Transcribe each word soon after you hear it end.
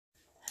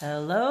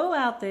Hello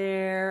out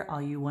there,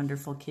 all you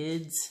wonderful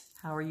kids.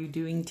 How are you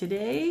doing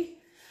today?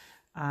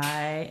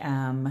 I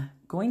am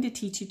going to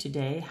teach you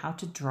today how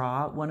to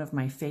draw one of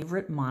my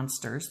favorite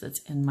monsters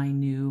that's in my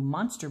new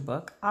monster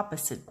book,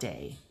 Opposite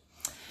Day.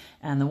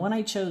 And the one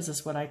I chose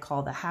is what I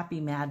call the Happy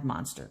Mad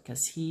Monster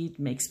because he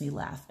makes me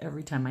laugh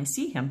every time I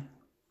see him.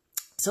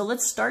 So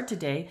let's start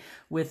today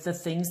with the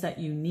things that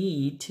you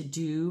need to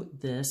do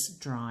this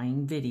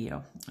drawing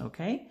video,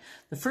 okay?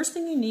 The first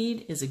thing you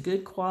need is a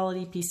good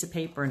quality piece of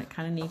paper, and it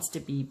kind of needs to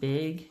be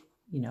big.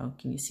 You know,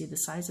 can you see the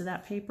size of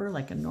that paper?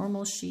 Like a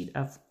normal sheet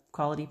of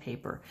quality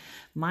paper.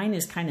 Mine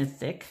is kind of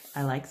thick.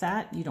 I like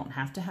that. You don't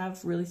have to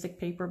have really thick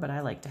paper, but I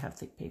like to have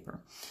thick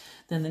paper.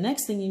 Then the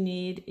next thing you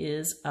need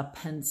is a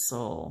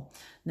pencil.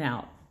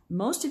 Now,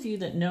 most of you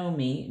that know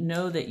me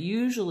know that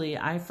usually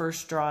I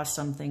first draw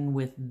something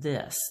with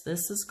this.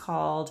 This is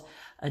called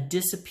a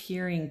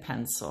disappearing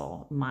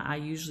pencil. I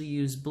usually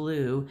use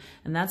blue,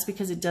 and that's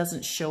because it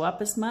doesn't show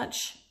up as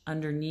much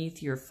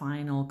underneath your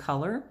final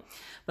color.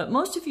 But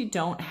most of you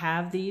don't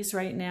have these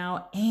right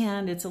now,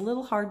 and it's a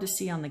little hard to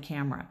see on the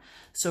camera.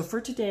 So for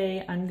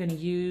today, I'm going to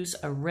use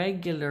a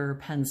regular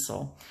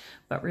pencil.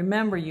 But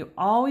remember, you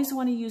always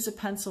want to use a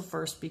pencil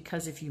first,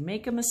 because if you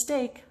make a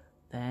mistake,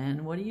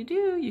 then what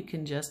do? You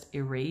can just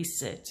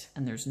erase it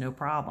and there's no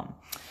problem.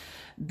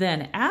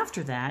 Then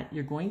after that,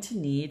 you're going to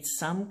need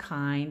some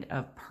kind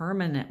of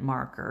permanent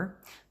marker.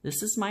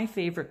 This is my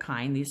favorite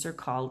kind. These are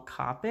called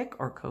Copic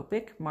or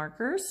Copic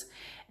markers,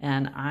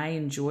 and I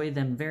enjoy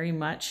them very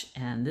much,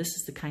 and this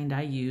is the kind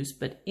I use.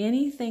 But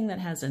anything that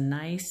has a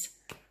nice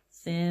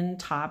thin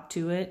top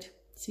to it,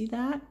 see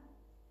that?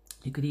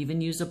 You could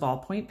even use a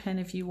ballpoint pen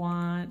if you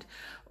want,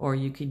 or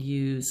you could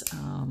use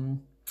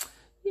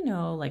you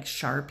know, like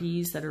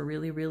Sharpies that are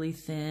really, really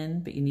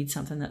thin, but you need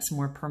something that's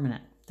more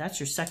permanent. That's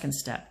your second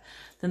step.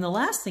 Then the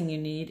last thing you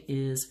need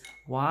is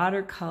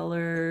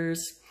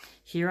watercolors.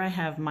 Here I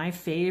have my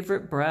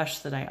favorite brush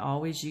that I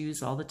always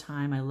use all the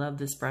time. I love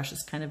this brush.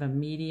 It's kind of a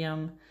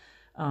medium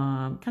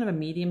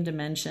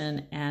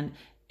dimension, and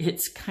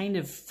it's kind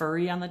of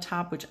furry on the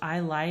top, which I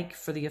like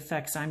for the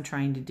effects I'm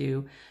trying to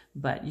do,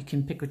 but you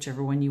can pick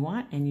whichever one you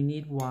want. And you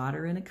need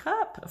water in a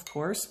cup, of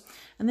course.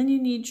 And then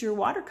you need your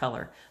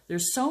watercolor.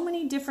 There's so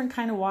many different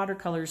kind of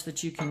watercolors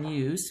that you can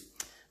use.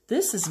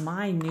 This is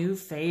my new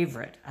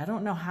favorite. I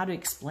don't know how to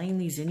explain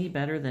these any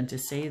better than to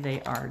say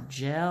they are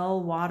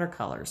gel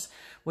watercolors.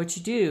 What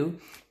you do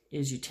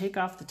is you take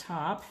off the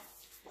top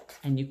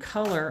and you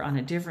color on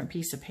a different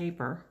piece of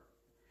paper,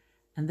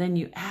 and then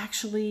you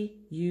actually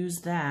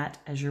use that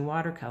as your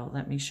watercolor.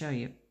 Let me show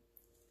you.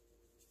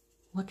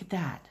 Look at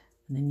that.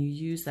 And then you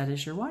use that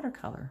as your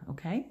watercolor,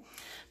 okay?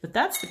 But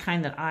that's the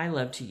kind that I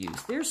love to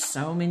use. There's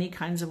so many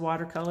kinds of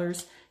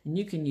watercolors, and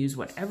you can use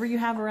whatever you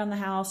have around the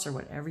house or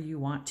whatever you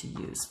want to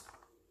use.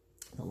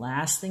 The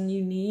last thing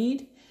you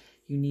need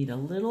a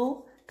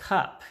little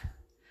cup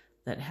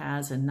that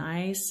has a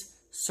nice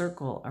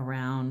circle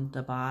around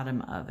the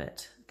bottom of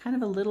it. Kind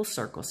of a little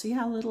circle. See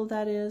how little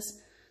that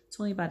is? It's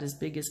only about as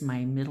big as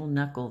my middle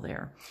knuckle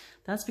there.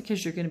 That's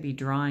because you're going to be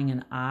drawing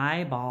an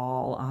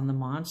eyeball on the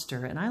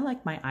monster, and I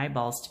like my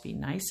eyeballs to be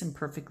nice and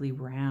perfectly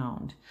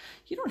round.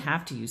 You don't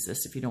have to use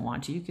this if you don't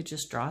want to. You could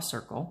just draw a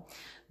circle,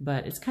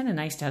 but it's kind of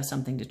nice to have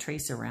something to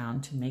trace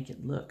around to make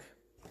it look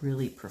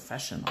really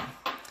professional.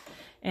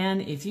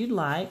 And if you'd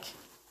like,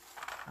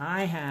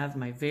 I have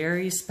my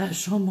very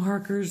special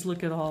markers.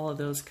 Look at all of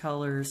those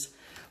colors.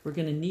 We're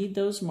going to need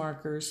those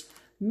markers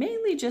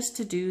mainly just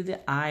to do the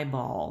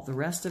eyeball. The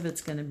rest of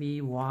it's going to be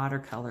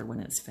watercolor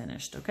when it's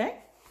finished, okay?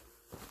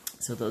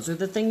 So those are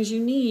the things you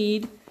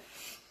need.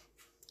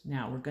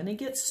 Now we're going to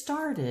get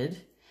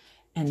started.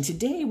 And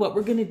today what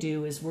we're going to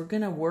do is we're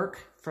going to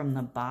work from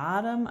the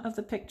bottom of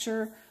the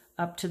picture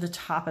up to the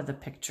top of the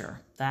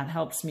picture. That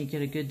helps me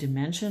get a good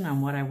dimension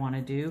on what I want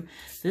to do.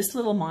 This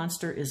little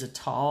monster is a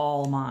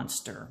tall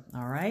monster,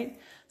 all right?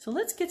 So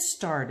let's get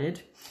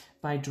started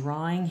by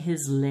drawing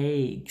his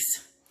legs.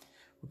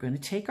 We're going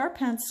to take our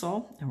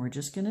pencil and we're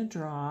just going to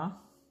draw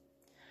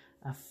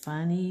a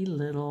funny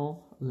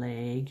little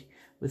leg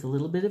with a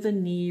little bit of a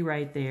knee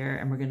right there.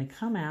 And we're going to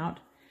come out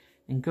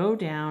and go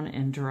down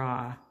and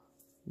draw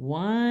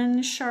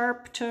one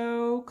sharp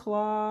toe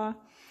claw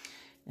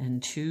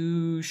and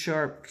two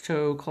sharp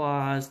toe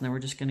claws. And then we're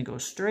just going to go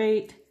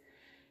straight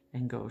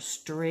and go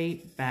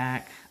straight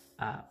back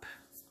up.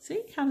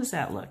 See, how does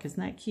that look?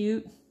 Isn't that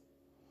cute?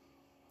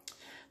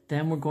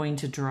 Then we're going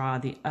to draw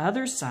the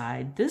other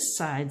side. This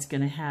side's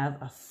going to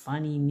have a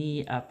funny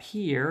knee up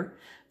here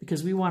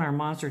because we want our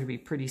monster to be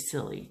pretty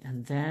silly.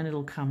 And then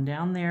it'll come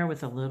down there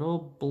with a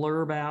little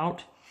blurb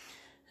out.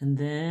 And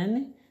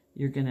then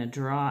you're going to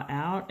draw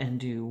out and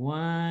do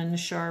one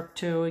sharp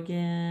toe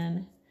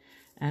again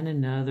and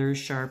another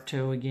sharp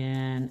toe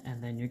again.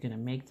 And then you're going to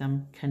make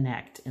them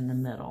connect in the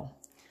middle.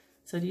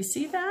 So do you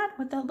see that?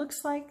 What that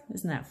looks like?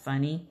 Isn't that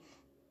funny?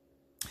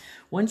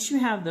 Once you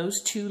have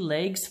those two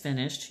legs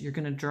finished, you're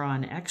going to draw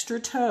an extra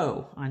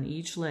toe on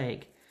each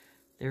leg.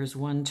 There's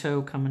one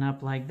toe coming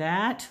up like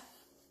that.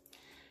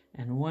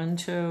 and one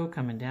toe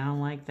coming down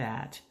like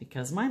that,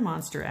 because my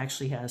monster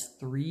actually has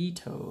 3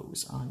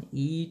 toes on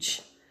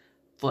each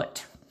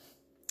foot.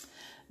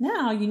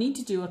 Now you need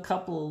to do a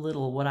couple of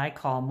little, what I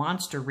call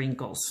monster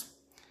wrinkles.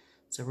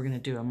 So we're going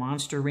to do a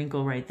monster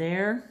wrinkle right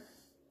there,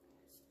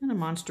 and a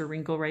monster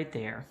wrinkle right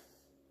there.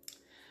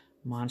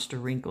 Monster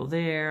wrinkle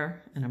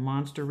there, and a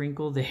monster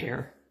wrinkle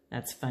there.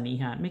 That's funny,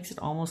 huh? It makes it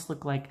almost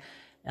look like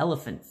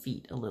elephant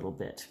feet a little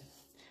bit.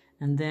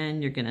 And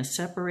then you're going to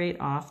separate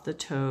off the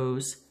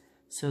toes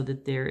so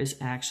that there is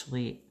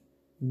actually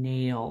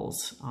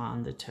nails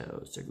on the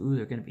toes. Ooh,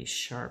 they're going to be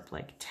sharp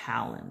like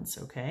talons,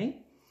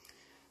 okay?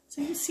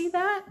 So you see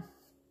that?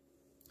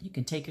 You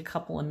can take a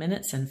couple of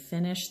minutes and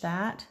finish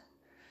that.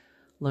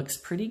 Looks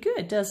pretty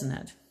good, doesn't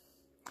it?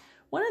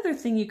 One other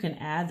thing you can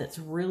add that's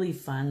really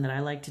fun that I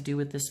like to do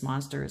with this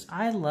monster is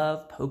I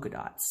love polka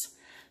dots.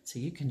 So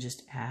you can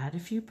just add a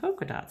few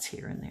polka dots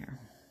here and there.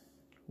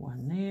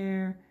 One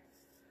there,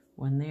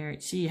 one there.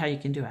 See how you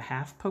can do a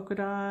half polka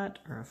dot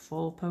or a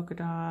full polka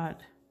dot?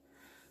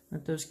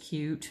 Aren't those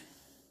cute?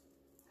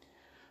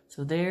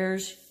 So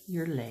there's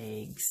your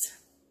legs.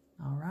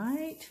 All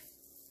right.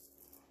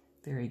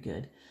 Very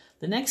good.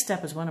 The next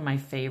step is one of my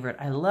favorite.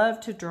 I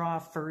love to draw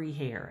furry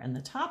hair, and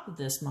the top of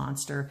this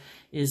monster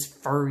is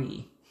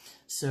furry.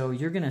 So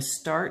you're going to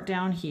start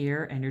down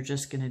here, and you're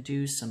just going to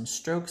do some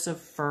strokes of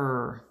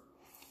fur.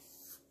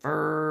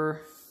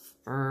 Fur,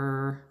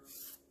 fur,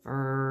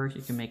 fur.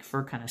 You can make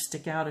fur kind of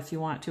stick out if you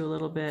want to a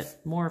little bit.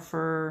 More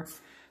fur,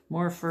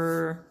 more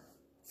fur.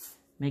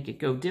 Make it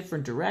go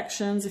different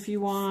directions if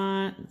you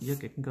want. You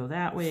can go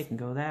that way, it can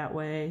go that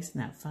way.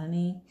 Isn't that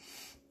funny?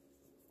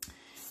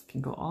 Can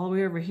go all the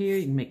way over here.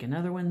 You can make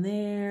another one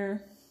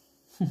there.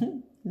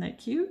 Isn't that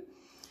cute?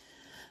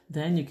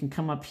 Then you can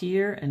come up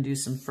here and do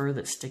some fur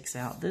that sticks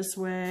out this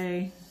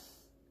way.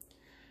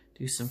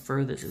 Do some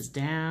fur that is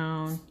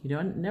down. You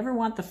don't never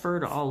want the fur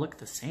to all look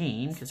the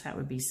same, because that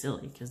would be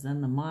silly, because then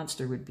the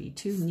monster would be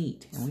too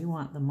neat, and we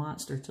want the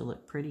monster to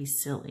look pretty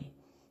silly.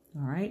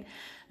 All right,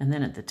 and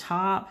then at the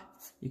top,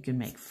 you can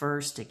make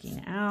fur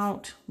sticking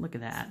out. Look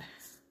at that.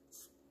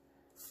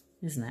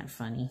 Isn't that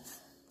funny?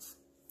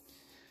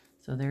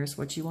 So there's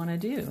what you want to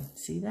do.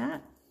 See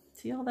that?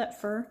 See all that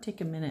fur?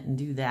 Take a minute and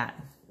do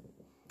that.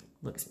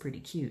 Looks pretty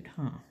cute,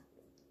 huh?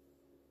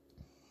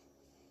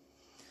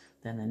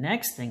 Then the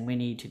next thing we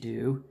need to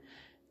do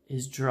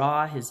is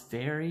draw his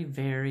very,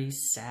 very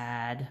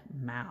sad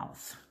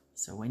mouth.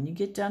 So when you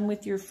get done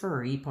with your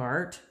furry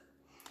part,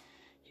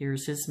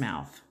 here's his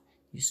mouth.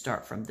 You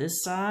start from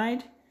this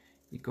side,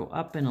 you go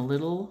up in a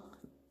little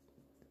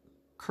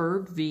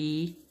curved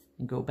V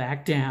and go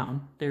back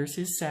down. There's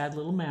his sad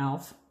little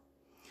mouth.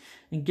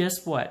 And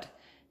guess what?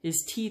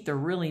 His teeth are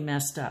really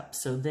messed up,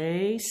 so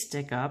they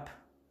stick up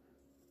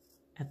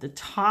at the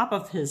top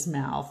of his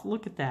mouth.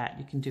 Look at that.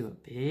 You can do a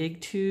big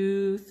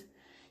tooth.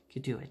 You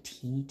could do a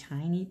teeny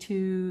tiny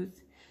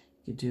tooth.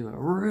 You could do a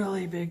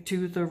really big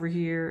tooth over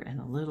here and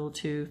a little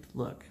tooth.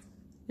 Look,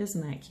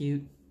 isn't that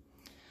cute?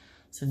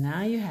 So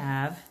now you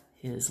have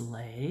his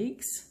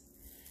legs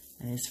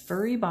and his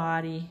furry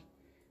body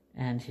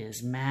and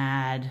his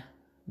mad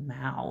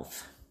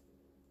mouth.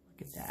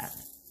 Look at that.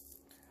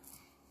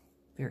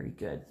 Very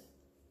good.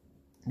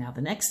 Now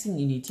the next thing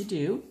you need to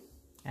do,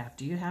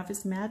 after you have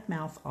his mad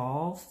mouth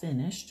all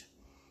finished,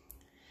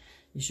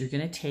 is you're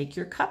going to take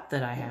your cup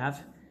that I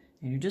have,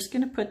 and you're just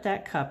going to put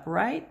that cup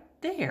right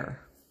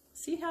there.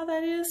 See how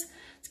that is?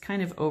 It's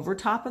kind of over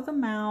top of the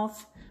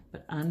mouth,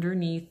 but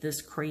underneath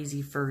this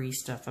crazy furry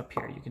stuff up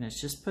here. You're going to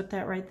just put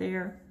that right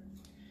there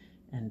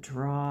and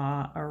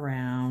draw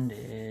around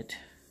it.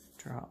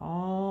 Draw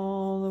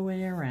all the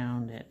way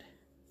around it.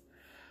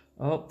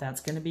 Oh, that's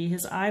going to be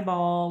his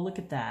eyeball. Look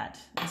at that.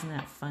 Isn't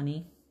that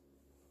funny?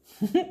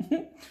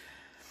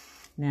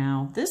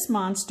 Now, this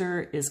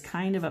monster is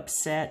kind of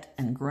upset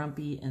and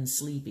grumpy and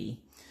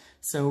sleepy.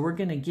 So we're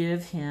going to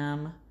give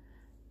him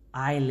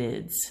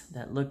eyelids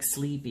that look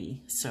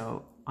sleepy.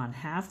 So on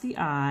half the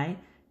eye,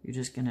 you're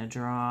just going to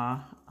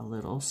draw a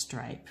little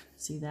stripe.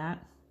 See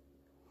that?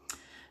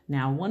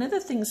 Now, one of the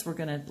things we're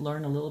going to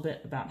learn a little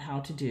bit about how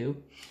to do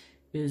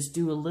is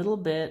do a little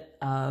bit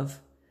of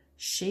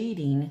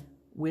shading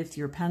with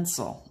your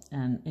pencil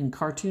and in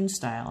cartoon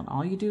style. And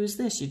all you do is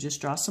this. You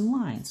just draw some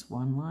lines.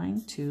 1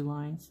 line, 2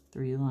 line,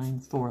 3 line,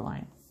 4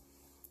 line.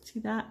 See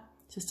that?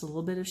 Just a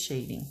little bit of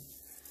shading.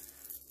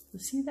 You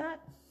see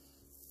that?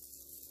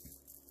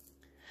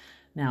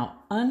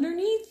 Now,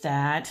 underneath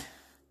that,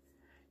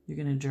 you're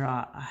going to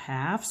draw a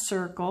half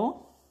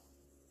circle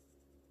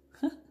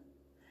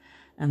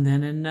and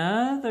then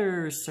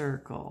another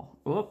circle.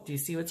 Oh, do you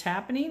see what's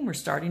happening? We're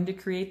starting to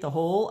create the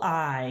whole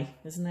eye.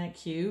 Isn't that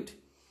cute?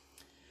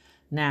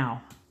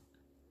 Now,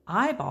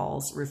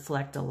 eyeballs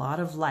reflect a lot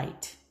of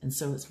light, and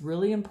so it's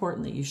really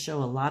important that you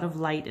show a lot of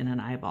light in an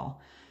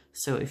eyeball.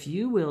 So if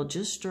you will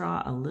just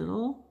draw a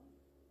little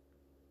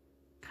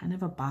kind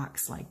of a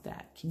box like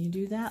that. Can you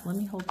do that? Let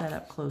me hold that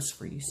up close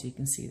for you so you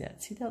can see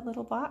that. See that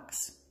little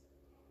box?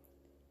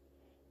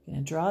 You're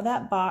going to draw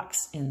that box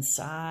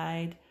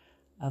inside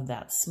of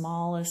that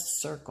smallest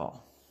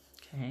circle.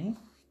 Okay.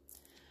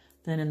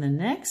 Then in the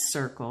next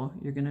circle,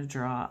 you're going to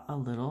draw a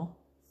little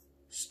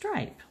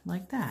stripe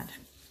like that.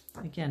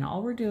 Again,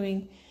 all we're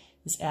doing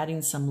is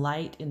adding some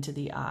light into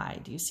the eye.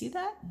 Do you see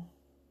that?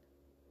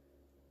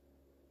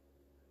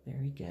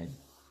 Very good.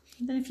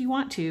 And then if you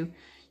want to,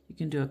 you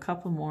can do a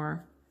couple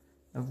more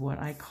of what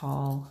I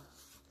call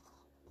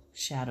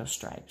shadow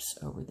stripes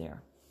over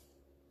there.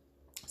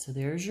 So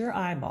there's your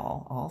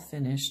eyeball all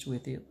finished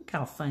with you. Look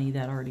how funny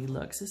that already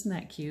looks. Isn't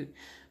that cute?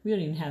 We don't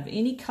even have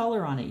any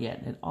color on it yet,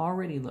 and it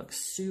already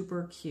looks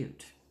super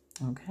cute.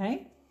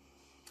 Okay?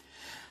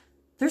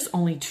 There's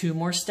only 2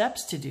 more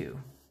steps to do.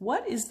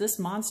 What is this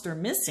monster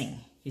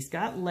missing? He's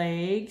got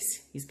legs,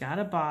 he's got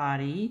a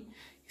body,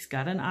 he's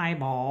got an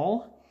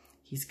eyeball,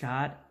 he's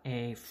got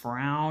a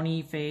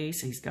frowny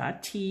face, he's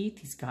got teeth,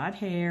 he's got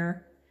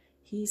hair.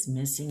 He's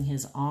missing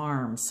his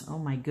arms. Oh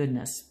my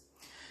goodness.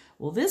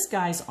 Well, this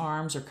guy's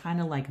arms are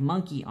kind of like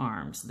monkey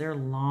arms. They're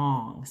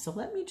long. So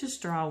let me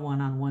just draw one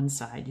on one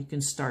side. You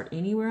can start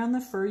anywhere on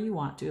the fur you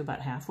want to,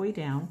 about halfway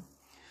down.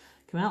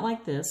 Come out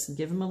like this and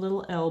give him a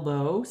little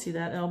elbow. See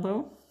that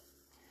elbow?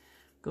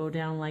 Go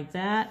down like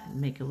that,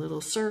 make a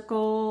little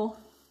circle,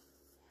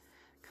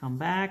 come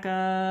back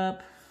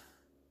up,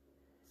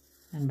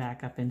 and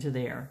back up into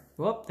there.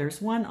 Whoop,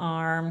 there's one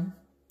arm.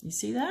 You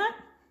see that?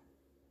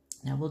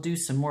 Now we'll do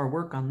some more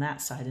work on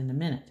that side in a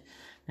minute.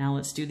 Now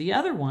let's do the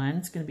other one.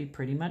 It's going to be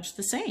pretty much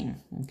the same,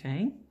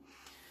 okay?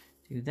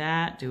 Do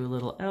that, do a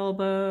little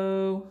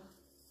elbow.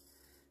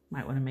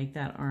 Might want to make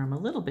that arm a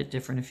little bit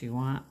different if you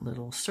want.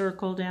 Little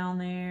circle down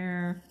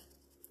there.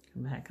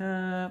 Come back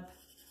up.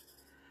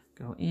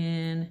 Go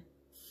in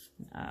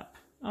and up.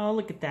 Oh,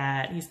 look at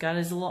that. He's got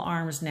his little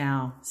arms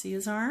now. See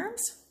his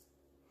arms?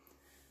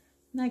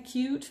 Isn't that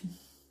cute?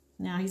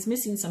 Now he's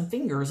missing some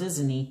fingers,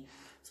 isn't he?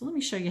 So let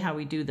me show you how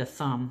we do the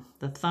thumb.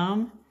 The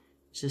thumb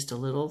is just a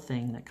little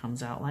thing that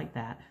comes out like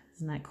that.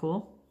 Isn't that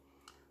cool?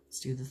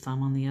 Let's do the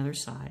thumb on the other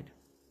side.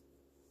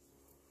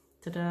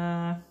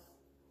 Ta-da!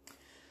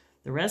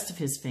 The rest of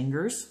his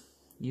fingers,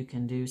 you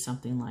can do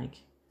something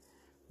like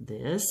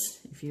this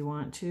if you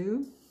want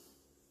to.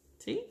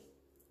 See?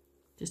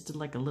 Just did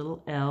like a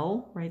little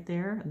L right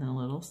there and then a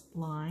little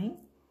line.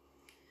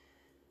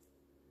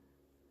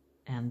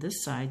 And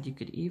this side, you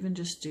could even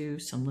just do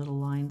some little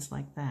lines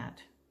like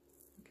that.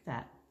 Look at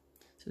that.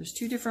 So there's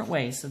 2 different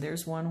ways. So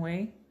there's one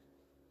way.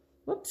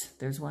 Whoops,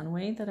 there's one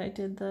way that I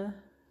did the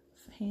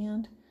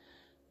hand.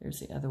 There's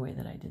the other way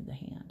that I did the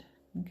hand.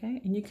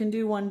 Okay, and you can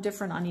do one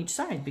different on each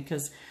side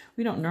because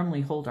we don't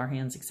normally hold our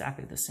hands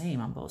exactly the same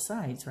on both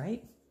sides,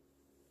 right?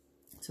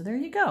 So there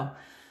you go.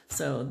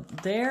 So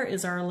there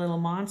is our little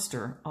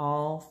monster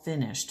all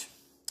finished.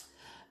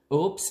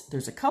 Oops,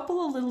 there's a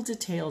couple of little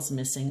details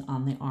missing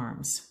on the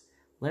arms.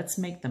 Let's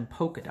make them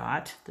polka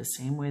dot the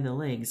same way the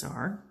legs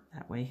are.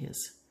 That way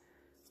his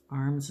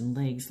arms and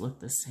legs look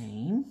the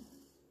same.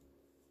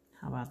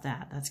 How about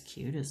that? That's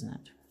cute, isn't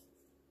it?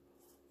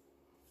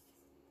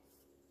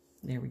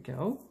 There we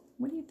go.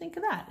 What do you think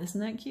of that?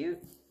 Isn't that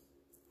cute?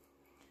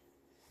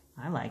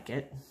 I like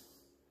it.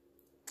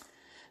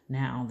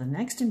 Now, the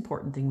next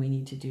important thing we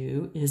need to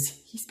do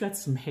is he's got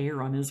some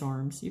hair on his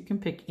arms. You can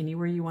pick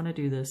anywhere you want to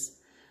do this.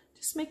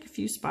 Just make a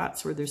few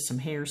spots where there's some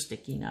hair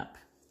sticking up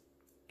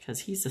because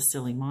he's a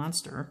silly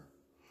monster.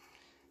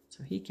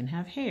 So he can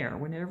have hair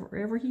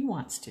whenever he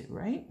wants to,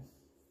 right?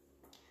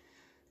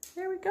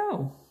 There we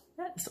go.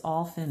 That is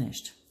all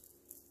finished.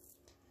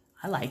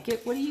 I like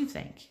it. What do you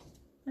think?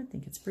 I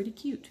think it's pretty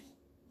cute.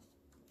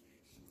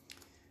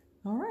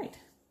 All right.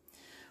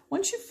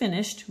 Once you've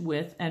finished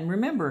with, and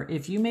remember,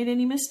 if you made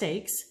any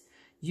mistakes,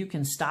 you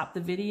can stop the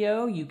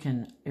video, you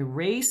can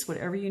erase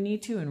whatever you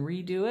need to and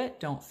redo it.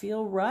 Don't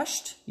feel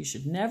rushed. You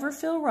should never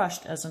feel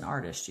rushed as an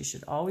artist. You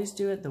should always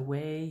do it the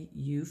way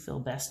you feel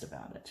best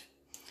about it.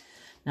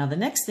 Now, the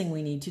next thing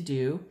we need to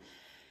do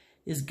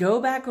is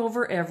go back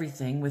over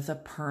everything with a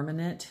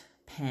permanent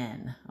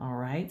pen. All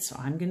right, so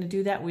I'm going to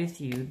do that with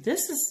you.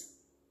 This is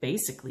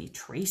basically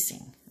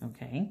tracing,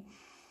 okay?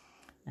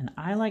 And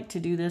I like to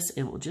do this.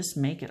 It will just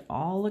make it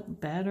all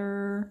look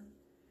better,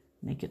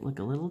 make it look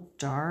a little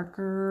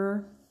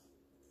darker.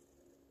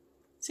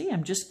 See,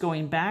 I'm just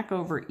going back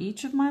over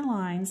each of my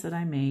lines that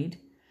I made,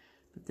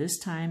 but this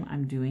time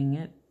I'm doing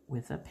it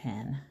with a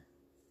pen.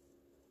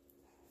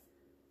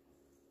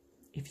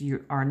 If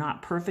you are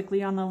not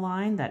perfectly on the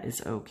line, that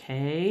is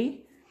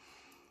okay.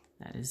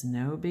 That is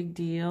no big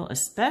deal,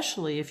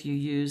 especially if you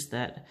use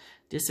that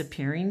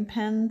disappearing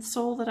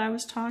pencil that I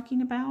was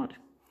talking about.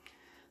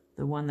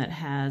 The one that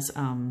has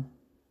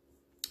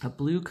a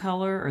blue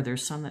color, or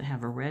there's some that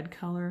have a red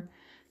color,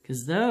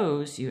 because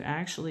those you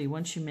actually,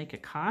 once you make a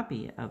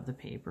copy of the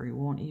paper, you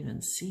won't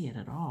even see it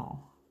at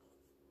all.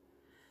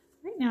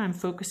 Right now I'm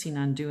focusing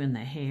on doing the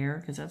hair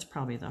because that's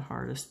probably the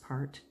hardest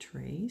part to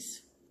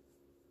trace.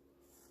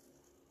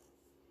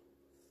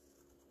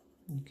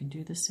 You can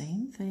do the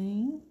same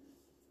thing.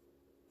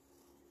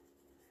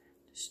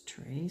 Just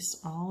trace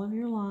all of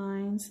your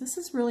lines. This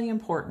is really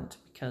important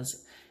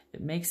because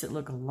it makes it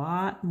look a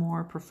lot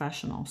more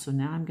professional. So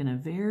now I'm going to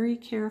very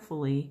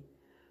carefully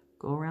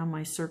go around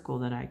my circle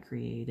that I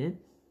created.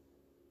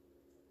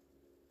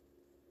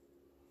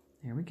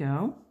 There we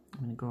go. I'm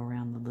going to go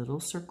around the little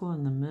circle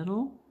in the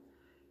middle,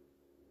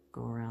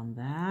 go around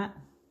that,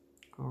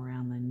 go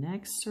around the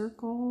next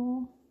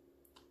circle,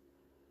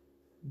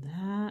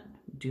 that,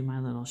 do my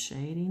little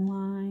shading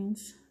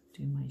lines,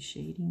 do my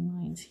shading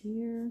lines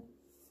here.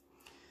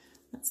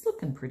 That's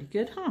looking pretty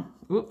good, huh?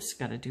 Oops,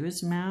 got to do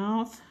his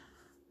mouth.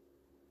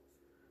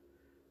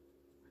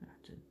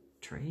 Have to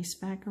trace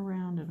back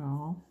around it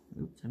all.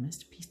 Oops, I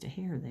missed a piece of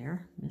hair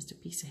there. Missed a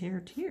piece of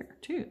hair here,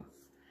 too.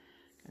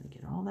 Got to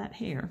get all that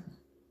hair.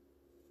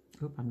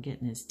 Oop, I'm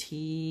getting his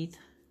teeth.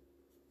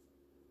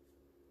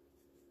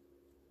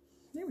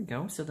 There we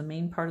go. So the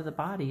main part of the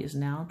body is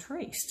now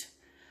traced.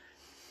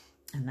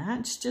 And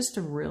that's just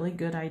a really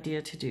good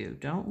idea to do.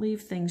 Don't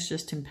leave things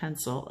just in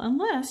pencil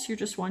unless you're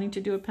just wanting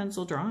to do a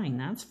pencil drawing.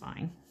 That's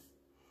fine.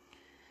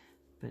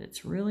 But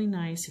it's really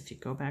nice if you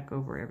go back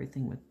over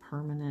everything with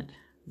permanent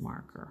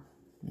marker.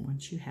 And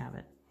once you have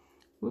it,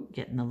 whoop,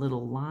 getting the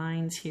little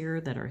lines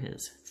here that are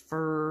his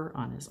fur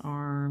on his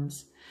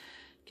arms,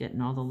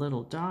 getting all the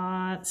little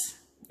dots.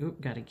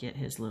 Oop, got to get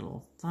his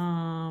little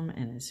thumb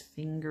and his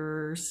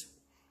fingers.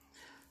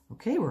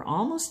 Okay, we're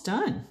almost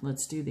done.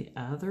 Let's do the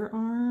other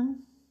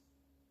arm.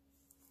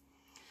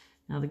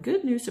 Now the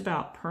good news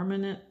about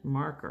permanent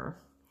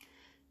marker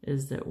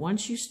is that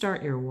once you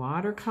start your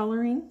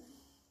watercoloring,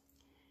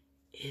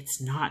 it's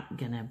not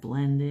gonna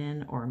blend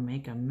in or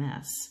make a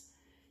mess.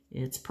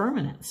 It's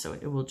permanent, so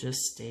it will just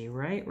stay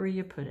right where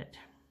you put it.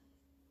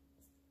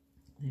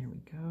 There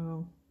we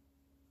go.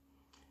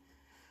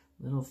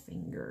 Little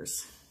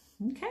fingers.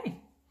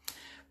 Okay,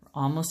 we're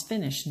almost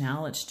finished.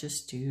 Now let's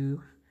just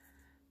do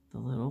the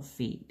little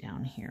feet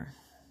down here.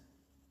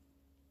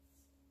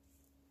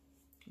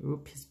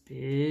 Oop, his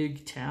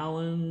big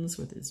talons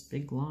with his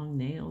big long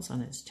nails on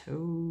his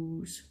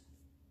toes.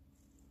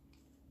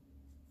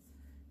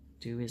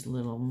 Do his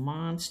little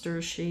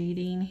monster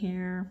shading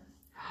here.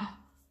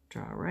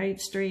 Draw right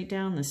straight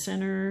down the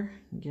center,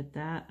 get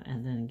that,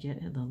 and then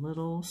get the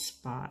little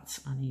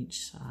spots on each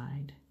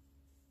side.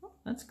 Oh,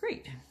 that's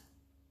great.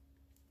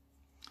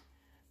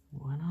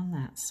 One on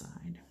that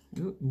side.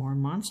 Ooh, more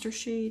monster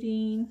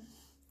shading.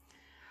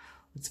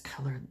 Let's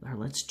color, or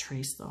let's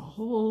trace the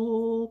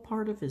whole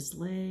part of his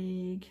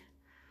leg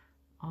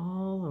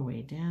all the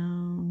way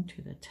down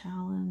to the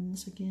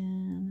talons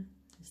again,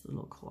 his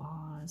little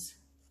claws.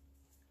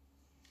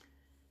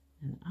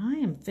 And I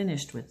am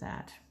finished with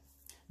that.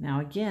 Now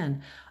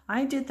again,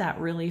 I did that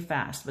really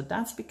fast, but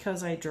that's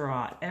because I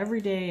draw every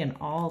day and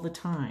all the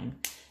time.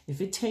 If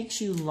it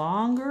takes you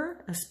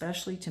longer,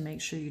 especially to make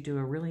sure you do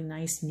a really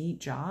nice, neat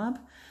job,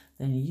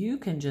 then you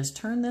can just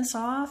turn this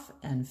off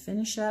and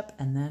finish up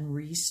and then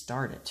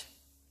restart it.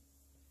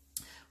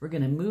 We're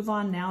going to move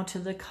on now to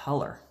the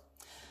color.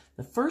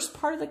 The first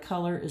part of the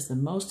color is the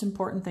most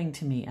important thing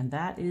to me, and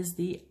that is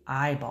the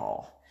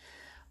eyeball.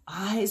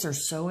 Eyes are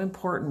so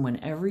important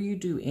whenever you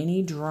do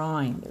any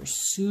drawing. They're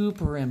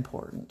super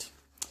important.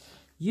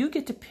 You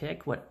get to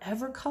pick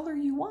whatever color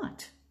you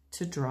want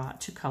to draw,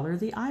 to color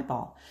the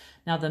eyeball.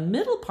 Now the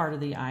middle part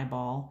of the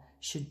eyeball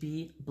should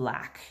be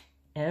black.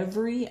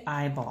 Every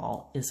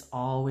eyeball is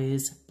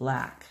always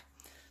black.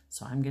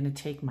 So I'm going to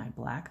take my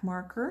black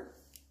marker.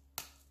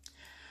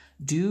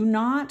 Do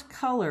not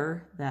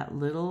color that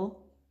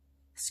little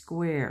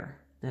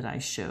square that I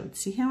showed.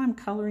 See how I'm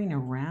coloring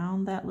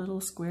around that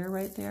little square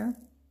right there?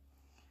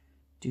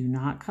 Do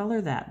not color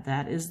that.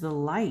 That is the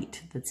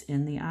light that's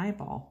in the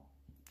eyeball.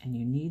 And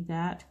you need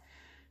that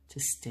to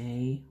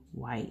stay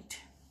white.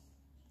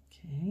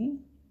 Okay.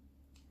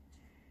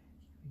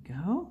 There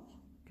we go.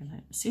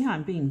 See how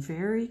I'm being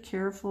very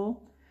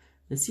careful?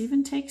 This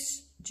even takes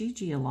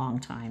Gigi a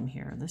long time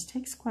here. This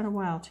takes quite a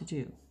while to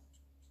do.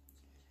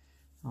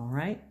 All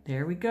right,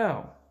 there we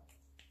go.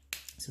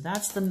 So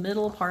that's the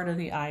middle part of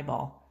the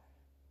eyeball.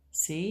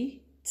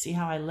 See? See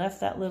how I left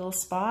that little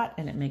spot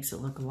and it makes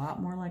it look a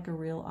lot more like a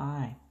real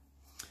eye.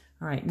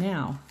 All right,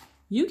 now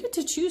you get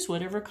to choose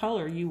whatever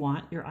color you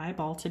want your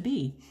eyeball to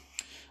be.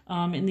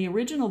 In the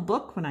original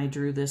book, when I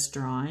drew this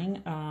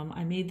drawing,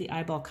 I made the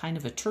eyeball kind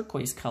of a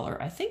turquoise color.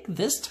 I think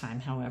this time,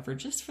 however,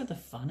 just for the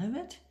fun of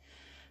it,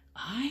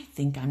 I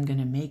think I'm going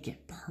to make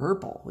it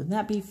purple. Wouldn't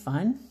that be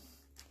fun?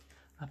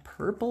 A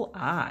purple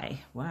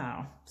eye.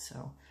 Wow.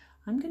 So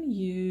I'm going to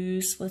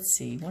use, let's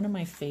see, one of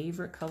my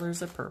favorite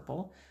colors of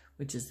purple,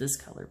 which is this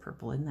color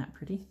purple. Isn't that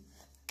pretty?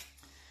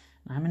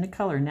 I'm going to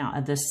color.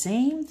 Now, the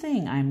same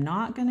thing, I'm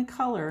not going to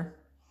color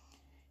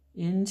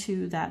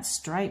into that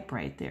stripe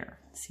right there.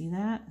 See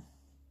that?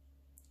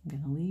 I'm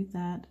going to leave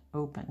that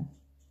open.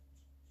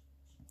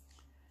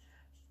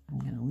 I'm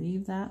going to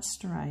leave that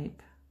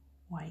stripe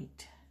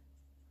white.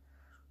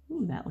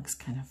 Ooh, that looks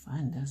kind of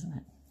fun, doesn't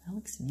it? That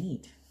looks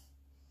neat.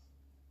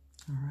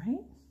 All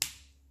right.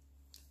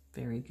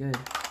 Very good.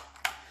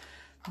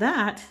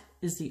 That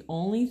is the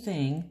only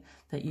thing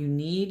that you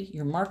need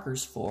your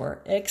markers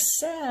for,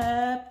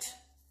 except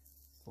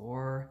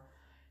for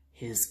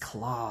his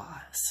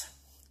claws.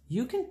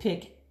 You can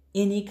pick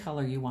any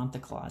color you want the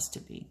claws to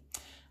be.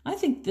 I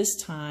think this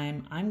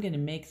time I'm going to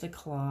make the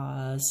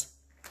claws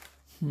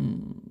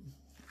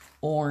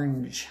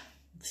orange,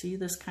 See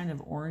this kind of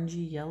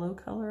orangey yellow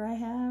color I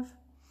have?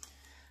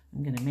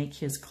 I'm gonna make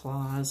his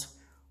claws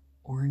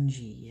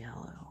orangey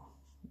yellow.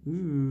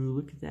 Ooh,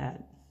 look at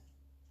that.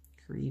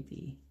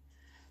 Creepy.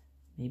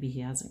 Maybe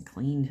he hasn't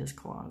cleaned his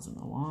claws in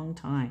a long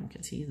time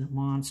because he's a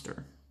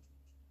monster.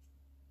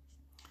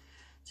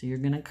 So you're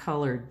gonna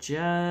color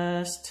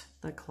just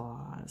the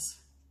claws.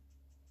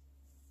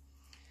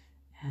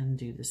 And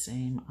do the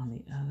same on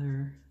the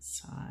other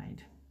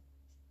side.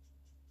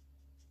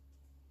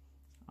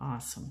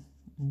 Awesome.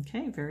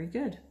 Okay, very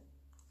good.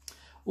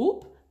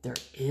 Oop, there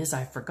is,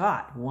 I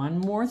forgot, one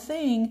more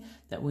thing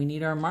that we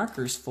need our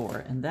markers for,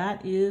 and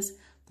that is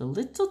the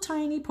little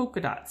tiny polka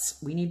dots.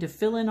 We need to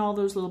fill in all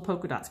those little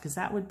polka dots because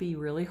that would be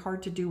really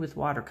hard to do with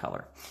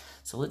watercolor.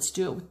 So let's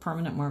do it with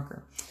permanent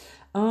marker.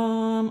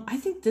 I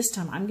think this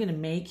time I'm gonna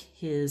make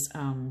his,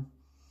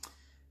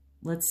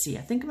 let's see,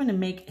 I think I'm gonna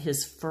make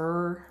his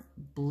fur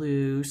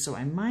blue. So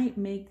I might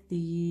make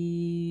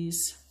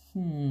these,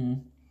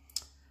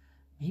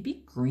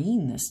 maybe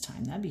green this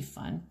time. That'd be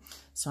fun.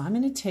 So I'm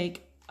gonna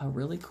take a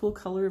really cool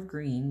color of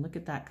green. Look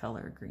at that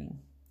color of green.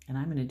 And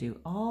I'm gonna do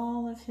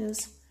all of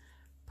his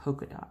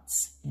polka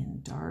dots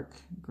in dark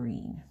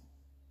green.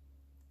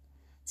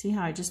 See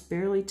how I just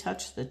barely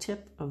touch the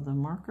tip of the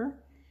marker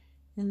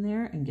in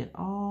there and get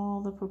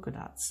all the polka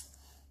dots.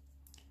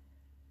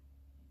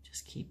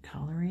 Just keep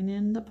coloring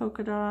in the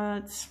polka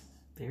dots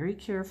very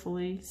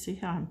carefully. See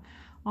how I'm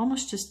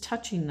almost just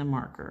touching the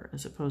marker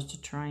as opposed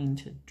to trying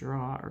to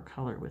draw or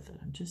color with it.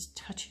 I'm just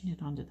touching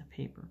it onto the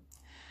paper.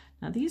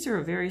 Now these are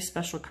a very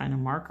special kind of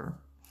marker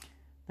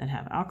that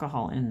have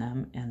alcohol in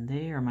them, and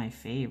they are my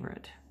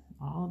favorite.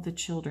 All of the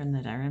children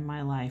that are in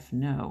my life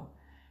know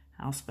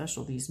how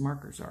special these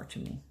markers are to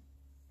me.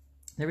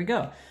 There we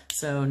go.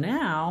 So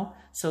now,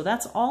 so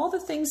that's all the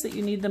things that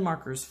you need the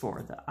markers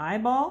for. The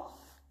eyeball,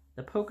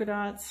 the polka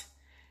dots,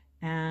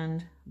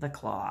 and the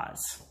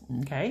claws,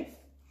 okay?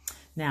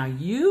 Now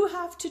you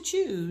have to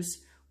choose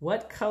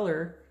what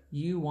color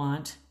you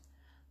want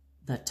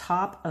the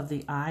top of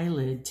the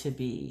eyelid to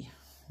be.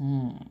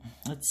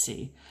 Let's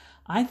see.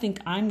 I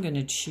think I'm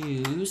gonna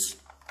choose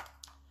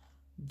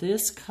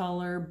this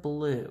color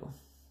blue.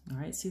 All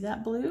right, see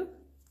that blue?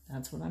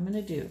 That's what I'm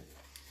gonna do.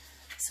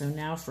 So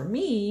now for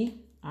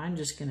me, I'm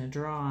just gonna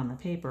draw on the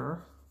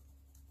paper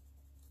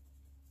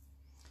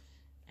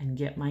and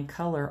get my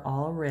color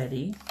all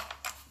ready.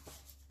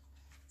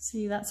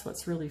 See, that's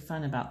what's really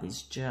fun about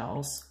these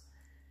gels.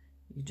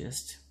 You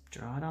just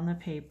draw it on the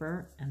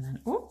paper and then,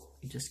 oh,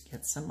 you just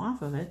get some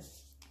off of it.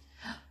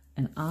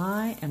 And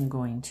I am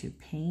going to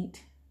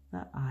paint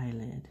the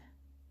eyelid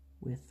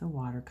with the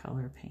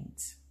watercolor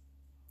paints.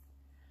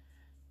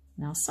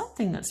 Now,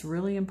 something that's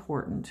really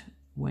important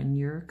when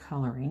you're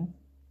coloring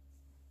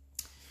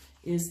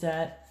is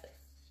that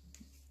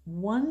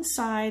one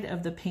side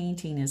of the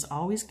painting is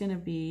always going to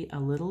be a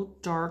little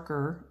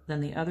darker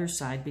than the other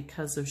side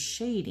because of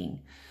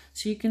shading.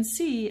 So you can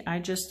see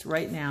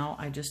right now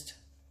I just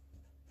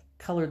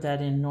colored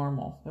that in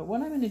normal. But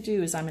what I'm going to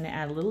do is I'm going to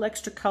add a little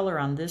extra color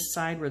on this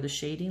side where the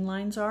shading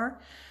lines are,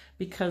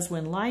 because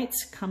when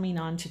light's coming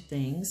onto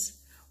things,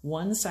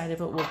 one side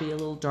of it will be a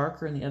little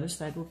darker and the other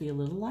side will be a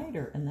little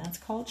lighter, and that's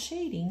called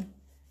shading.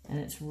 And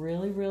it's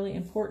really, really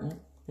important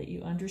that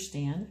you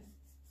understand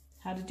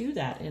how to do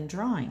that in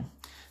drawing.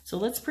 So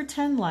let's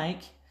pretend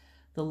like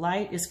the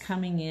light is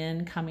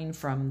coming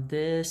from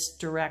this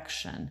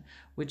direction,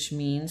 which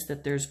means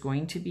that there's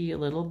going to be a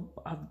little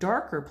of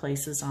darker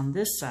places on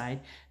this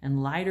side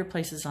and lighter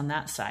places on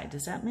that side.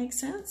 Does that make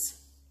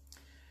sense?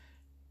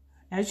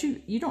 As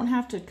you don't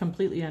have to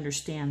completely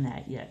understand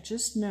that yet.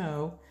 Just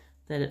know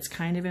that it's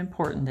kind of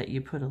important that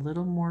you put a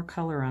little more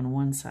color on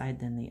one side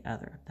than the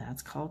other.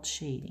 That's called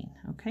shading,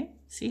 okay?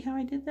 See how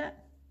I did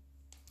that?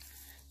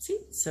 See,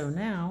 so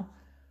now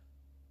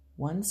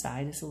one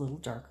side is a little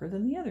darker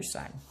than the other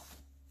side.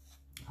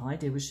 All I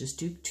did was just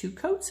do 2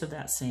 coats of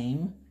that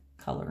same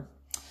color.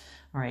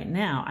 All right,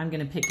 now I'm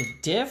gonna pick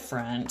a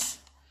different,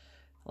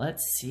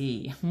 let's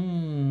see,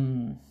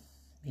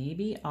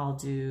 maybe I'll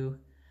do,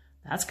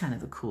 that's kind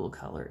of a cool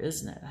color,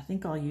 isn't it? I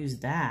think I'll use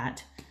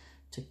that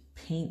to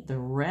paint the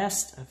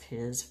rest of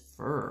his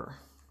fur.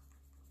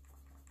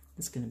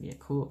 It's gonna be a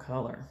cool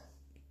color.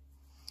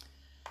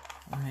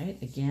 All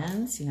right,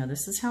 again, so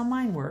this is how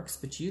mine works,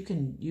 but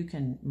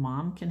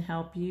Mom can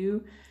help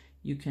you.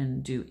 You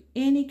can do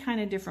any kind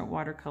of different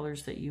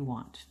watercolors that you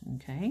want,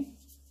 okay?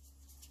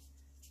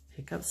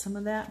 Pick up some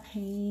of that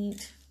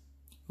paint.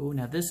 Oh,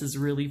 now this is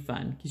really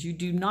fun because you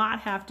do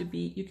not have to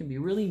be, you can be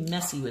really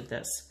messy with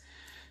this.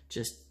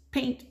 Just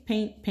paint,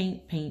 paint,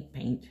 paint, paint,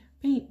 paint,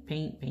 paint,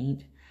 paint,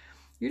 paint.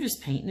 You're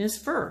just painting his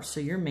fur,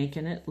 so you're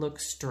making it look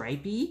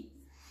stripy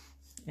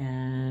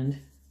and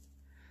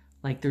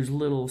like there's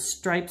little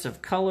stripes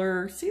of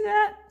color. See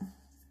that?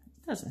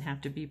 It doesn't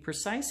have to be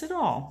precise at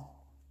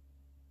all.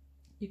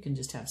 You can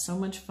just have so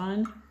much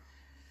fun.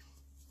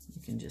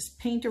 You can just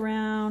paint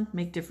around,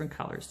 make different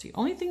colors. The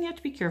only thing you have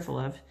to be careful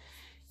of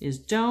is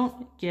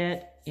don't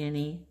get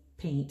any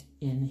paint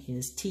in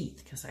his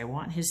teeth, because I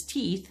want his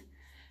teeth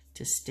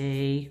to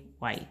stay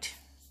white.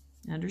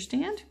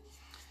 Understand?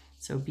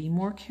 So be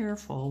more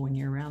careful when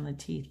you're around the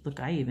teeth. Look,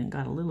 I even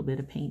got a little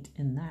bit of paint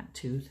in that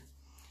tooth,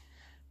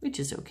 which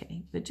is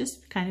okay, but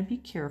just kind of be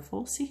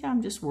careful. See how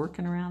I'm just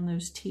working around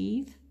those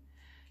teeth?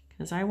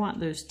 Because I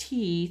want those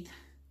teeth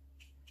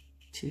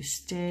to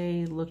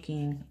stay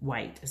looking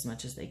white as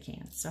much as they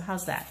can. So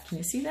how's that? Can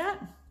you see that?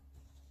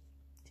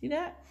 See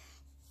that?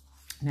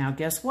 Now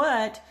guess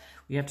what?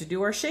 We have to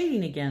do our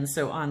shading again.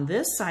 So on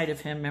this side of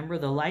him, remember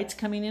the light's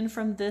coming in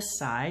from this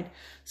side.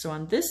 So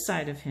on this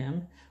side of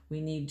him, we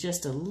need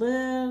just a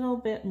little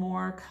bit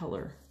more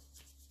color.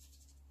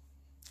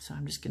 So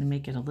I'm just going to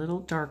make it a little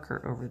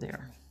darker over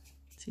there.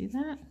 See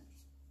that?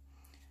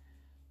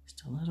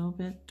 Just a little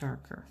bit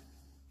darker.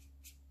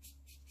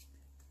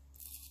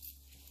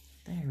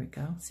 There we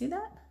go. See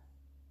that?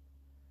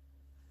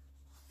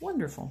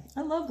 Wonderful.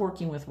 I love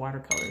working with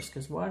watercolors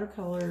because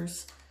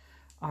watercolors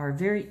are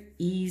very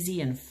easy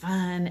and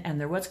fun, and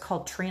they're what's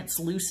called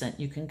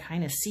translucent. You can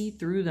kind of see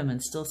through them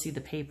and still see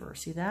the paper.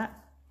 See that?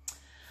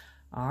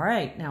 All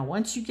right. Now,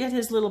 once you get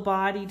his little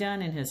body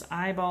done and his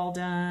eyeball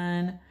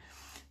done,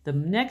 the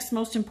next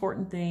most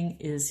important thing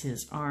is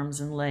his arms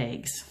and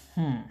legs.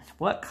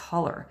 What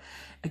color?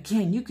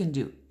 Again, you can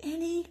do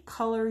any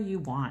color you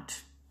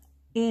want.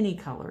 Any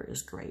color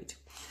is great.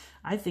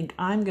 I think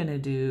I'm going to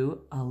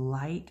do a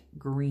light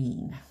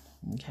green.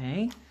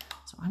 Okay,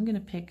 so I'm going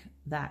to pick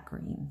that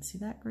green. See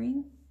that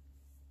green?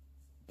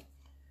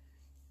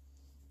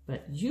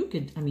 But you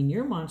could, I mean,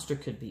 your monster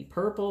could be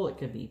purple. It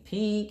could be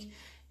pink.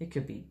 It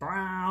could be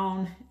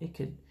brown. It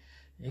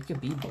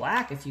could be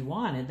black if you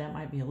wanted. That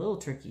might be a little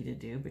tricky to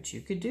do, but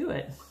you could do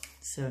it.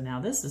 So now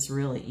this is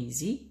really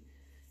easy.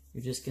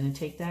 You're just going to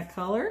take that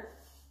color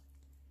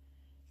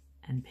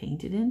and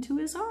paint it into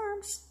his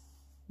arms.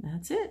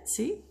 That's it.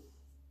 See?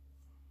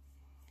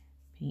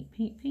 Paint,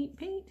 paint, paint,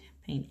 paint.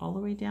 Paint all the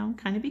way down.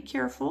 Kind of be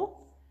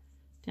careful.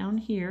 Down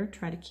here,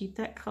 try to keep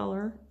that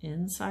color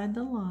inside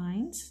the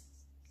lines.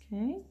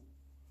 Okay?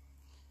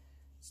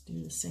 Let's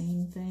do the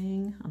same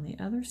thing on the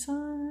other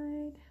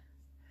side.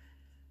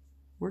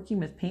 Working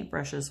with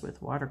paintbrushes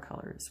with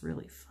watercolor is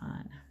really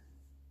fun,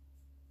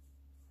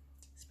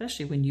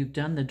 especially when you've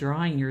done the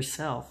drawing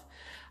yourself.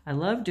 I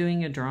love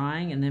doing a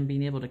drawing and then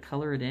being able to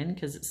color it in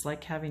because it's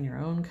like having your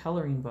own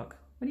coloring book.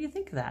 What do you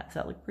think of that? Does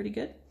that look pretty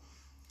good?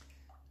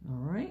 All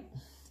right,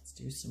 let's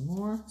do some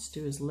more. Let's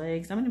do his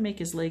legs. I'm going to make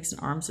his legs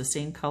and arms the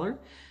same color.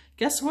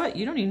 Guess what?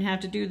 You don't even have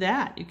to do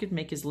that. You could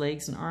make his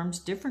legs and arms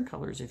different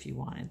colors if you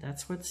wanted.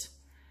 That's what's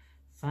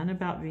fun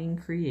about being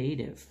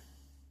creative.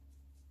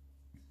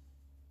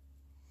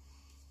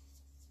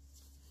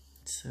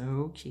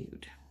 So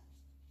cute.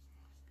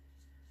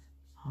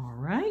 All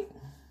right.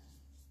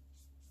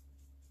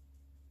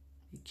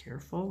 Be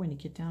careful when you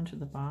get down to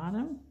the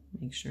bottom.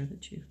 Make sure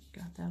that you've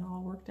got that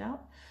all worked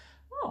out.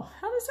 Oh,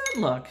 how does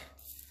that look?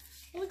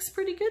 It looks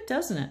pretty good,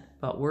 doesn't it?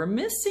 But we're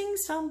missing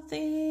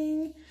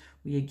something.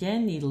 We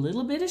again need a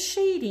little bit of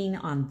shading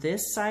on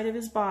this side of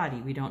his body.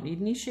 We don't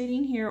need any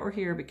shading here or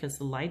here because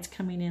the light's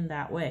coming in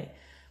that way.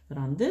 But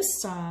on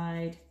this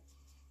side,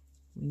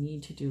 we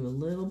need to do a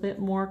little bit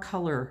more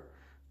color.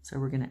 So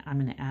I'm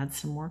gonna add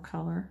some more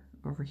color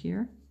over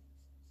here.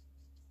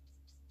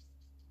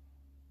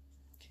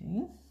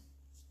 Okay.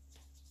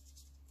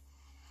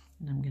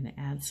 And I'm gonna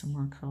add some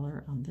more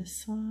color on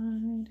this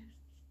side.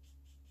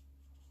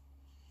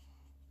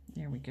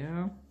 There we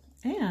go.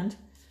 And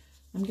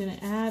I'm gonna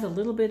add a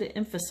little bit of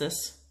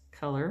emphasis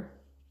color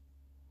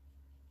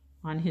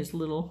on his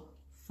little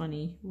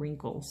funny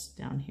wrinkles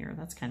down here.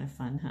 That's kind of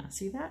fun, huh?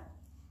 See that?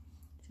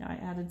 See how I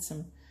added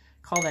some,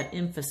 call that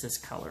emphasis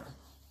color.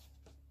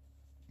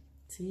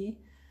 See?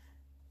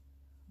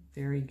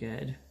 Very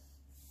good.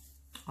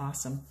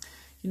 Awesome.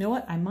 You know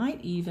what? I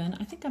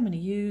think I'm going to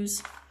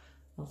use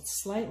a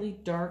slightly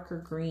darker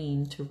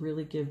green to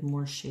really give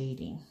more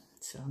shading.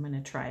 So I'm going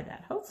to try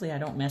that. Hopefully I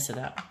don't mess it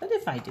up. But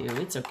if I do,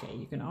 it's okay.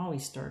 You can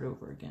always start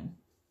over again.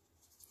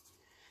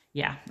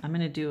 Yeah, I'm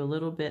going to do a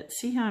little bit.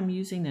 See how I'm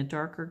using a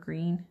darker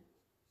green?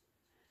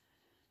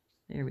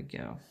 There we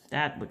go.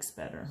 That looks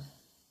better.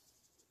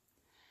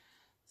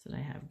 So that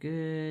I have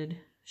good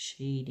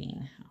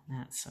shading on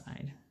that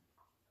side.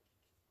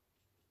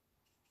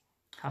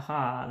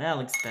 Haha, that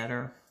looks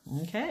better.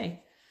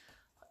 Okay.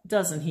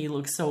 Doesn't he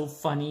look so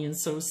funny and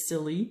so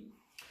silly?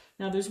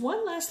 Now there's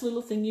one last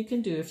little thing you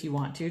can do if you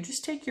want to.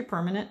 Just take your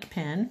permanent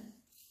pen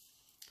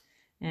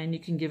and you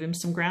can give him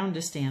some ground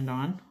to stand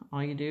on.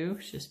 All you do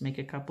is just make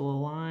a couple of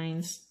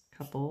lines,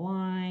 couple of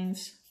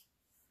lines,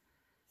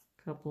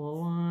 couple of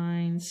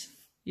lines.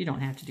 You don't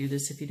have to do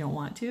this if you don't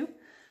want to,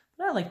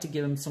 but I like to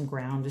give him some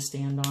ground to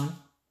stand on.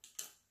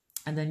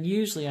 And then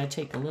usually I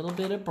take a little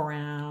bit of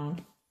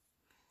brown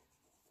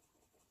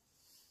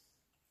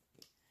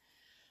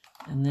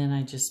and then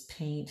I just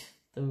paint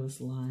those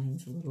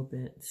lines a little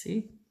bit.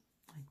 See?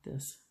 Like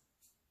this.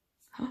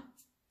 Huh.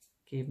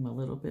 Gave him a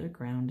little bit of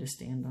ground to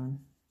stand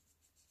on.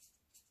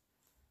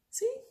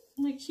 See?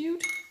 Isn't that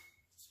cute?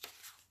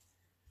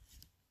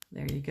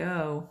 There you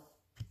go.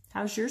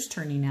 How's yours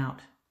turning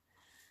out?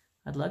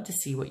 I'd love to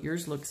see what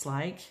yours looks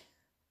like.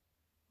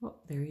 Oh,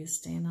 there he is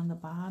staying on the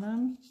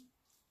bottom.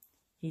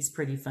 He's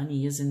pretty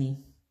funny, isn't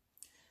he?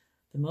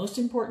 The most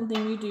important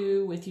thing you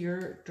do with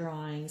your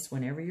drawings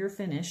whenever you're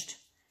finished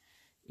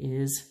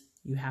is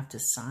you have to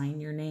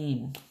sign your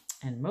name.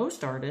 And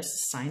most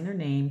artists sign their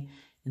name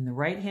in the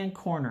right-hand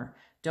corner.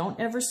 Don't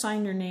ever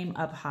sign your name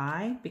up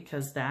high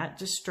because that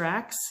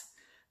distracts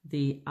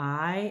the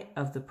eye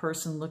of the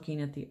person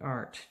looking at the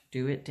art.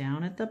 Do it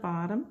down at the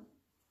bottom.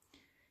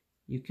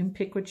 You can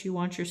pick what you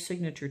want your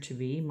signature to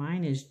be.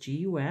 Mine is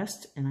G.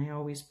 West, and I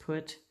always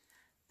put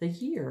the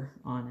year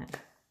on it.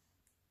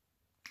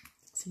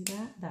 See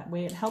that? That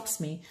way it helps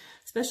me,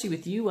 especially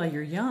with you while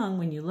you're young.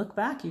 When you look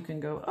back, you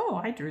can go,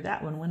 oh, I drew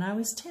that one when I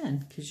was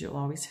 10, because you'll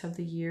always have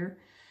the year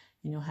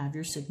and you'll have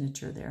your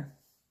signature there.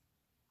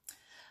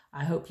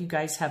 I hope you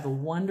guys have a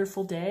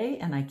wonderful day,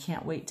 and I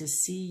can't wait to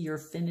see your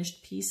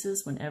finished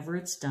pieces whenever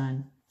it's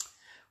done.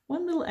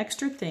 One little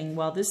extra thing,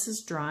 while this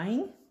is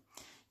drying,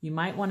 you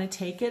might want to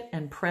take it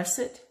and press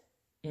it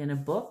in a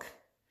book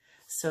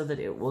so that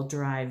it will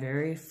dry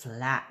very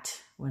flat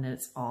when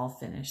it's all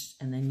finished,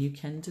 and then you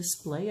can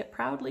display it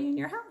proudly in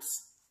your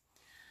house.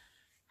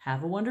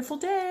 Have a wonderful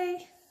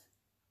day.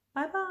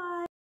 Bye-bye.